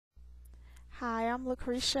Hi, I'm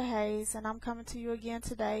Lucretia Hayes, and I'm coming to you again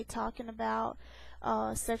today talking about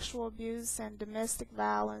sexual abuse and domestic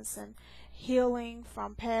violence and healing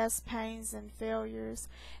from past pains and failures.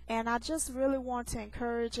 And I just really want to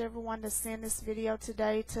encourage everyone to send this video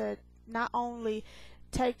today to not only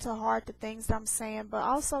take to heart the things that I'm saying, but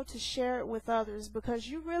also to share it with others, because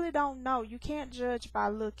you really don't know. You can't judge by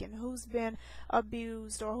looking who's been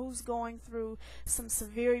abused or who's going through some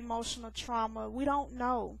severe emotional trauma. We don't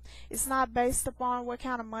know. It's not based upon what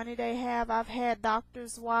kind of money they have. I've had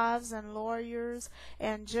doctors' wives and lawyers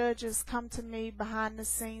and judges come to me behind the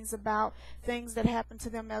scenes about things that happened to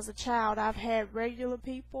them as a child. I've had regular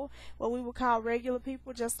people, what we would call regular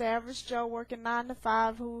people, just the average Joe working 9 to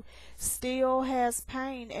 5, who still has pain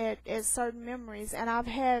at certain memories, and I've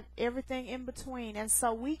had everything in between. And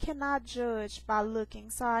so we cannot judge by looking.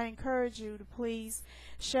 So I encourage you to please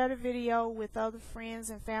share the video with other friends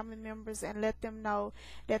and family members and let them know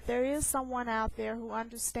that there is someone out there who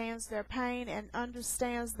understands their pain and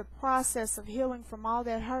understands the process of healing from all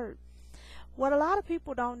that hurt. What a lot of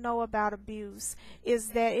people don't know about abuse is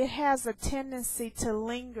that it has a tendency to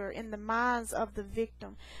linger in the minds of the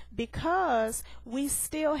victim, because we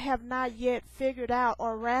still have not yet figured out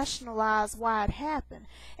or rationalized why it happened.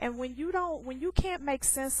 And when you can't make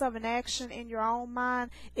sense of an action in your own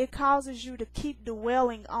mind, it causes you to keep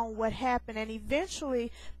dwelling on what happened. And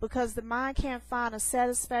eventually, because the mind can't find a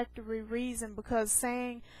satisfactory reason, because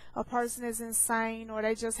saying a person is insane or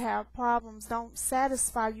they just have problems don't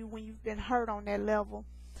satisfy you when you've been hurt on that level.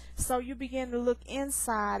 So you begin to look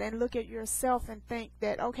inside and look at yourself and think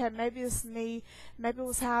that, okay, maybe it's me, maybe it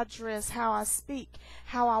was how I dress, how I speak,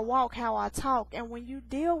 how I walk, how I talk. And when you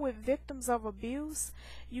deal with victims of abuse,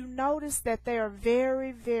 you notice that they are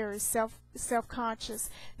very, very self-conscious.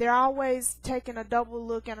 They're always taking a double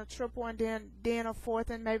look and a triple and then a fourth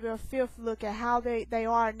and maybe a fifth look at how they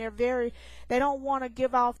are, and they don't want to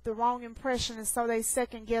give off the wrong impression, and so they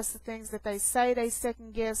second guess the things that they say. They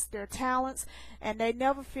second guess their talents, and they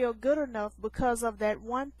never feel good enough because of that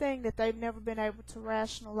one thing that they've never been able to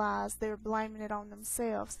rationalize. They're blaming it on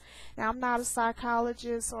themselves. Now, I'm not a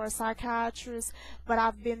psychologist or a psychiatrist, but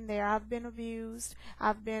I've been there. I've been abused.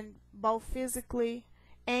 I've been both physically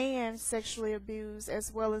and sexually abused,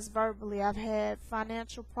 as well as verbally. I've had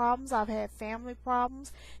financial problems, I've had family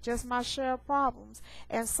problems, just my share of problems.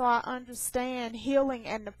 And so I understand healing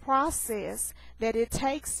and the process that it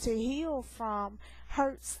takes to heal from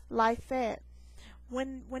hurts like that.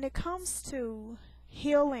 When it comes to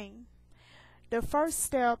healing, the first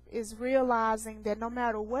step is realizing that no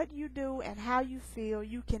matter what you do and how you feel,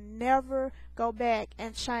 you can never go back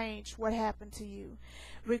and change what happened to you.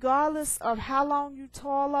 Regardless of how long you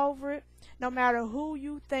toil over it, no matter who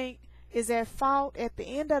you think is at fault, at the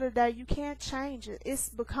end of the day, you can't change it. It's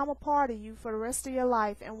become a part of you for the rest of your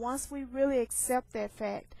life. And once we really accept that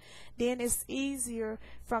fact, then it's easier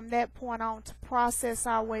from that point on to process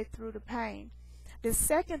our way through the pain. The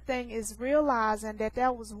second thing is realizing that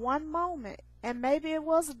there was one moment, and maybe it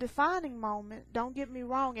was a defining moment, don't get me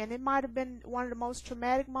wrong, and it might have been one of the most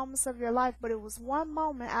traumatic moments of your life, but it was one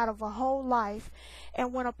moment out of a whole life.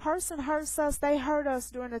 And when a person hurts us, they hurt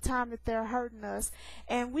us during the time that they're hurting us.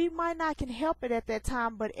 And we might not can help it at that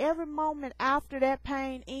time, but every moment after that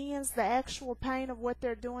pain ends, the actual pain of what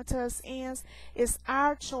they're doing to us ends, it's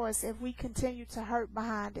our choice if we continue to hurt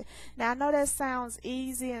behind it. Now, I know that sounds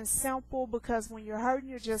easy and simple, because when you're hurting,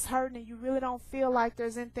 you're just hurting, and you really don't feel like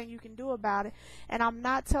there's anything you can do about it. And I'm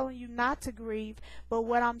not telling you not to grieve, but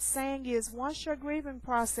what I'm saying is, once your grieving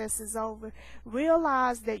process is over,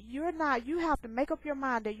 realize that you have to make up your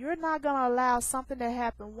mind that you're not going to allow something that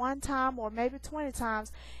happened one time or maybe 20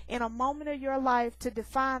 times in a moment of your life to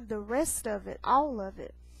define the rest of it, all of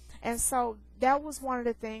it. And so that was one of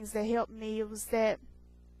the things that helped me. It was that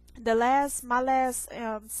my last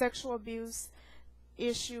sexual abuse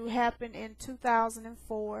issue happened in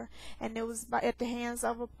 2004, and it was at the hands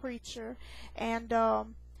of a preacher. And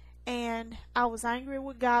I was angry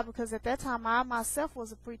with God, because at that time I myself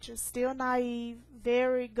was a preacher, still naive,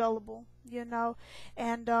 very gullible,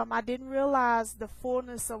 and I didn't realize the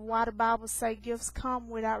fullness of why the Bible say gifts come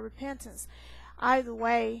without repentance. Either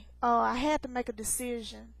way, I had to make a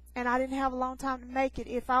decision, and I didn't have a long time to make it.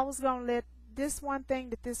 If I was going to let this one thing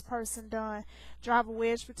that this person done drive a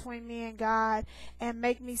wedge between me and God and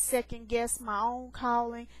make me second guess my own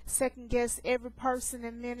calling, second guess every person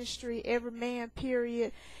in ministry, every man,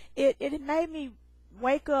 period, it made me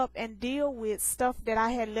wake up and deal with stuff that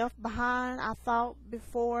I had left behind. I thought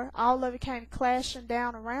before, all of it came clashing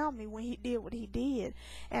down around me when he did what he did.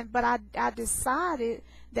 But I decided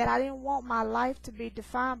that I didn't want my life to be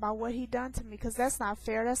defined by what he done to me, because that's not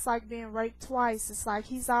fair. That's like being raped twice. It's like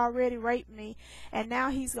he's already raped me, and now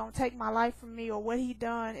he's going to take my life from me, or what he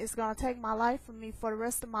done is going to take my life from me for the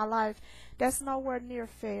rest of my life. That's nowhere near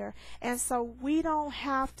fair. And so we don't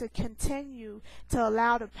have to continue to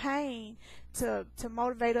allow the pain to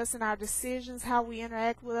motivate us in our decisions, how we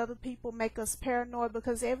interact with other people, make us paranoid,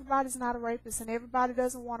 because everybody's not a rapist and everybody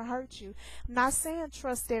doesn't want to hurt you. I'm not saying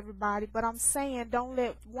trust everybody, but I'm saying don't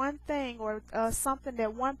let one thing or something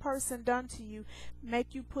that one person done to you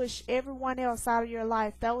make you push everyone else out of your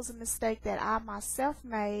life. That was a mistake that I myself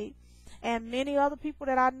made. And many other people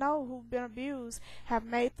that I know who've been abused have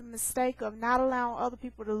made the mistake of not allowing other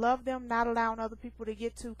people to love them, not allowing other people to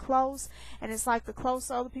get too close. And it's like the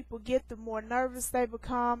closer other people get, the more nervous they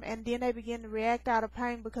become, and then they begin to react out of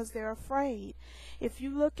pain because they're afraid. If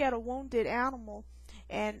you look at a wounded animal,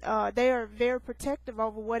 and they are very protective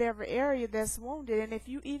over whatever area that's wounded, and if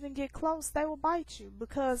you even get close, they will bite you,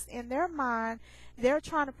 because in their mind they're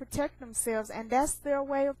trying to protect themselves, and that's their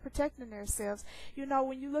way of protecting themselves. You know,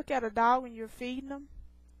 when you look at a dog when you're feeding them,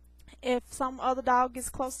 if some other dog gets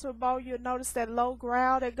close to a bowl, you'll notice that low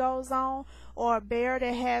growl that goes on. Or a bear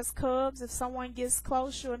that has cubs, if someone gets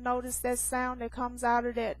close, you'll notice that sound that comes out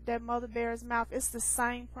of that mother bear's mouth. It's the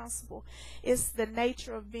same principle. It's the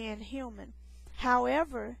nature of being human.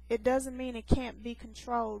 However, it doesn't mean it can't be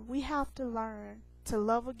controlled. We have to learn to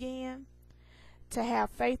love again, to have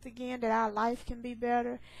faith again that our life can be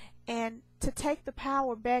better, and to take the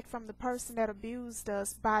power back from the person that abused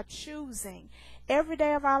us by choosing every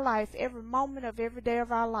day of our life, every moment of every day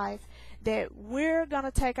of our life, that we're going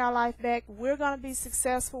to take our life back, we're going to be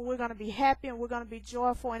successful, we're going to be happy, and we're going to be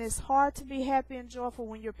joyful. And it's hard to be happy and joyful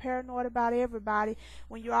when you're paranoid about everybody,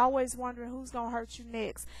 when you're always wondering who's going to hurt you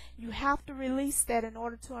next. You have to release that in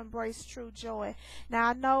order to embrace true joy. Now,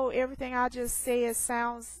 I know everything I just said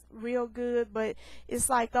sounds real good, but it's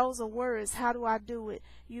like those are words. How do I do it?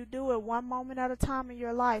 You do it one moment at a time in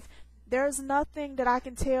your life. There's nothing that I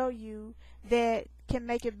can tell you that can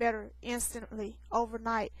make it better instantly,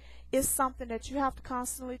 overnight. It's something that you have to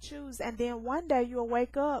constantly choose. And then one day you'll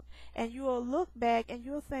wake up and you'll look back and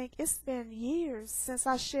you'll think, it's been years since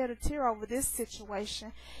I shed a tear over this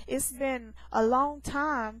situation. It's been a long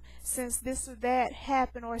time since this or that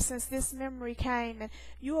happened, or since this memory came. And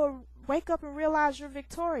you'll wake up and realize you're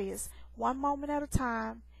victorious, one moment at a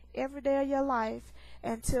time, every day of your life,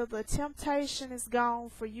 until the temptation is gone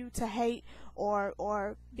for you to hate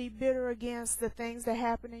or be bitter against the things that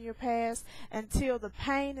happened in your past, until the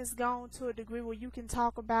pain is gone to a degree where you can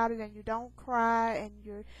talk about it and you don't cry, and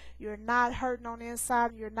you're not hurting on the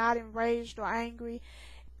inside, and you're not enraged or angry,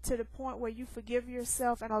 to the point where you forgive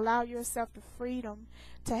yourself and allow yourself the freedom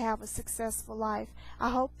to have a successful life.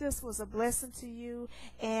 I hope this was a blessing to you,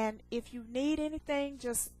 and if you need anything,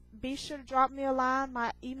 just be sure to drop me a line.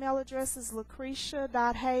 My email address is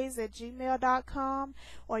lucretia.hayes@gmail.com,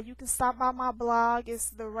 or you can stop by my blog. It's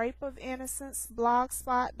The Rape of Innocence,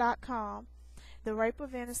 blogspot.com.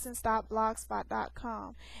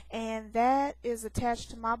 therapeofinnocence.blogspot.com, and that is attached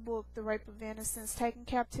to my book, The Rape of Innocence, Taking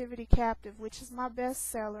Captivity Captive, which is my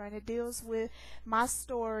bestseller, and it deals with my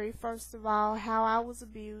story, first of all, how I was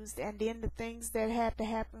abused, and then the things that had to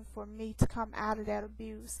happen for me to come out of that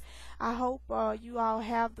abuse. I hope you all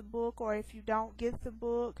have the book, or if you don't, get the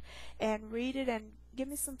book and read it and give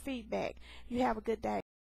me some feedback. You have a good day.